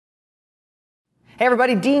Hey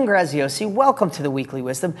everybody, Dean Graziosi. Welcome to the Weekly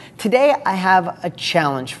Wisdom. Today I have a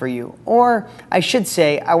challenge for you, or I should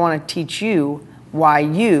say I want to teach you why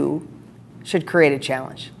you should create a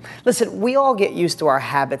challenge. Listen, we all get used to our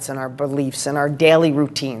habits and our beliefs and our daily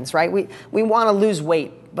routines, right? We want to lose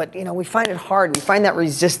weight, but we find it hard. We find that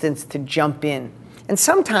resistance to jump in. And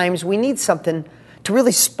sometimes we need something to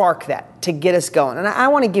really spark that, to get us going. And I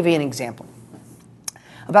want to give you an example.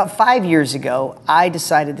 About 5 years ago, I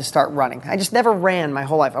decided to start running. I just never ran my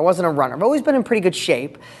whole life. I wasn't a runner. I've always been in pretty good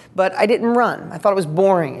shape, but I didn't run. I thought it was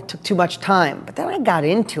boring. It took too much time. But then I got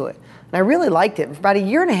into it, and I really liked it. For about a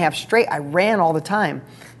year and a half straight, I ran all the time.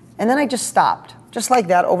 And then I just stopped. Just like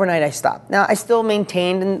that, overnight I stopped. Now, I still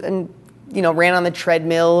maintained and ran on the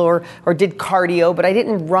treadmill or did cardio, but I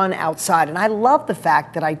didn't run outside. And I love the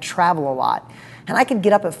fact that I travel a lot. And I could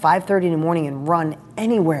get up at 5:30 in the morning and run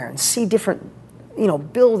anywhere and see different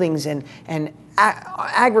buildings and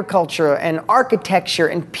agriculture and architecture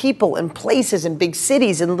and people and places and big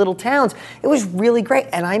cities and little towns. It was really great,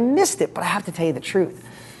 and I missed it, but I have to tell you the truth.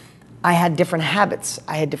 I had different habits.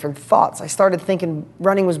 I had different thoughts. I started thinking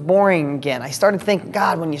running was boring again. I started thinking,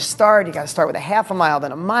 God, when you got to start with a half a mile,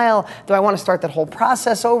 then a mile. Do I want to start that whole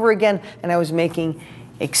process over again? And I was making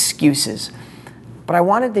excuses. But I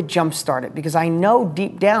wanted to jumpstart it because I know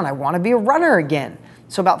deep down I want to be a runner again.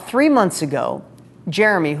 So about 3 months ago,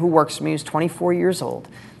 Jeremy, who works for me, who's 24 years old,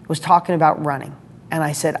 was talking about running. And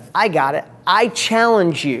I said, I got it. I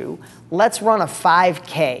challenge you. Let's run a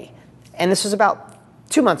 5K. And this was about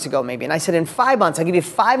 2 months ago maybe. And I said, in 5 months, I'll give you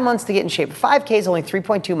 5 months to get in shape. 5K is only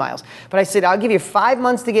 3.2 miles. But I said, I'll give you 5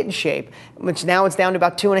 months to get in shape, which now it's down to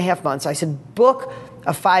about 2.5 months. I said, book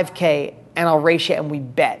a 5K and I'll race you, and we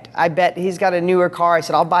bet. I bet he's got a newer car. I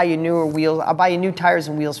said, I'll buy you newer wheels. I'll buy you new tires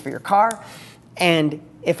and wheels for your car. And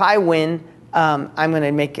if I win, I'm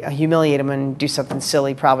going to humiliate him and do something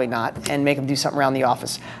silly, probably not, and make him do something around the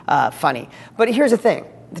office funny. But here's the thing.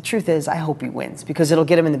 The truth is, I hope he wins because it'll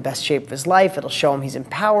get him in the best shape of his life. It'll show him he's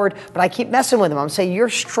empowered. But I keep messing with him. I'm saying, you're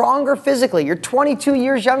stronger physically. You're 22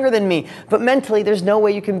 years younger than me. But mentally, there's no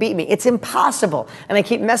way you can beat me. It's impossible. And I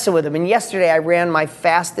keep messing with him. And yesterday, I ran my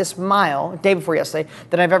fastest mile, day before yesterday,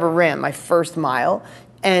 that I've ever ran, my first mile.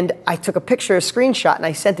 And I took a picture, a screenshot, and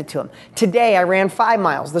I sent it to him. Today, I ran 5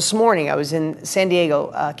 miles. This morning, I was in San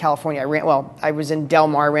Diego, California. I was in Del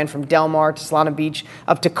Mar. I ran from Del Mar to Solana Beach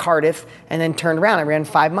up to Cardiff and then turned around. I ran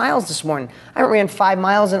 5 miles this morning. I haven't ran 5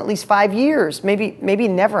 miles in at least 5 years, maybe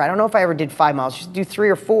never. I don't know if I ever did 5 miles. I used to do 3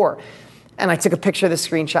 or 4. And I took a picture of the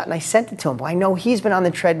screenshot and I sent it to him. Well, I know he's been on the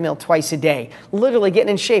treadmill twice a day, literally getting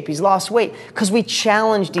in shape. He's lost weight because we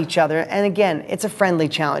challenged each other. And again, it's a friendly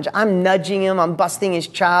challenge. I'm nudging him. I'm busting his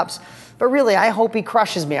chops. But really, I hope he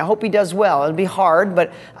crushes me. I hope he does well. It'll be hard,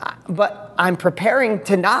 but I'm preparing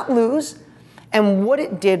to not lose. And what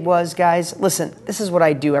it did was, guys, listen, this is what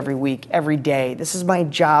I do every week, every day. This is my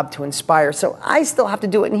job to inspire. So I still have to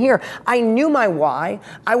do it in here. I knew my why.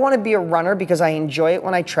 I want to be a runner because I enjoy it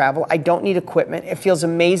when I travel. I don't need equipment. It feels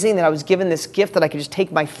amazing that I was given this gift that I could just take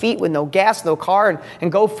my feet with no gas, no car, and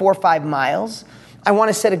go 4 or 5 miles. I want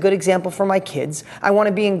to set a good example for my kids. I want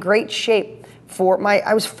to be in great shape.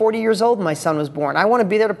 I was 40 years old when my son was born. I want to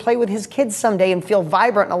be there to play with his kids someday and feel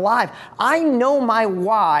vibrant and alive. I know my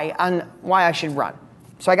why on why I should run.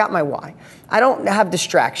 So I got my why. I don't have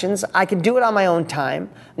distractions. I can do it on my own time.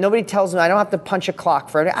 Nobody tells me I don't have to punch a clock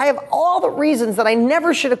for it. I have all the reasons that I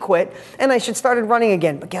never should have quit and I should have started running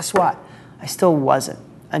again. But guess what? I still wasn't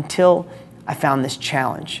until I found this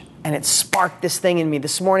challenge. And it sparked this thing in me.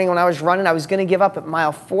 This morning when I was running, I was going to give up at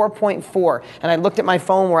mile 4.4. And I looked at my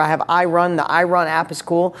phone where I have iRun. The iRun app is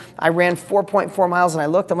cool. I ran 4.4 miles and I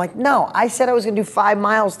looked. I'm like, no, I said I was going to do 5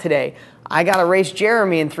 miles today. I got to race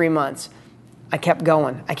Jeremy in 3 months. I kept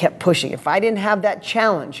going. I kept pushing. If I didn't have that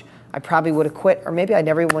challenge, I probably would have quit, or maybe I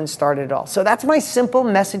never even started at all. So that's my simple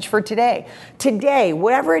message for today. Today,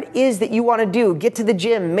 whatever it is that you want to do, get to the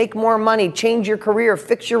gym, make more money, change your career,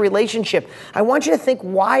 fix your relationship, I want you to think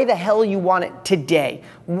why the hell you want it today.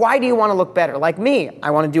 Why do you want to look better? Like me,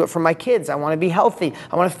 I want to do it for my kids. I want to be healthy.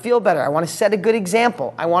 I want to feel better. I want to set a good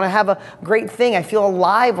example. I want to have a great thing. I feel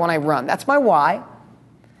alive when I run. That's my why.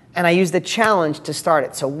 And I use the challenge to start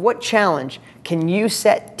it. So what challenge can you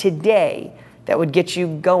set today that would get you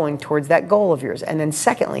going towards that goal of yours? And then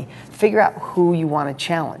secondly, figure out who you want to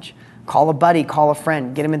challenge. Call a buddy, call a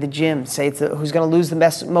friend, get him in the gym, say who's going to lose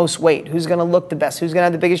the most weight, who's going to look the best, who's going to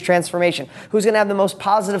have the biggest transformation, who's going to have the most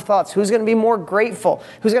positive thoughts, who's going to be more grateful,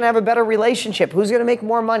 who's going to have a better relationship, who's going to make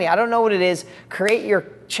more money. I don't know what it is. Create your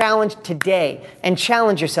challenge today and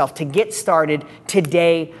challenge yourself to get started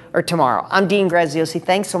today or tomorrow. I'm Dean Graziosi.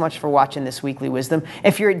 Thanks so much for watching this Weekly Wisdom.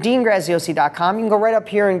 If you're at deangraziosi.com, you can go right up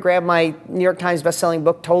here and grab my New York Times bestselling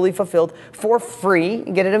book, Totally Fulfilled, for free.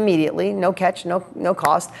 You get it immediately, no catch, no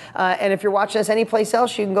cost. And if you're watching us anyplace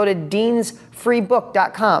else, you can go to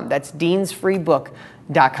deansfreebook.com. That's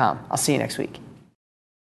deansfreebook.com. I'll see you next week.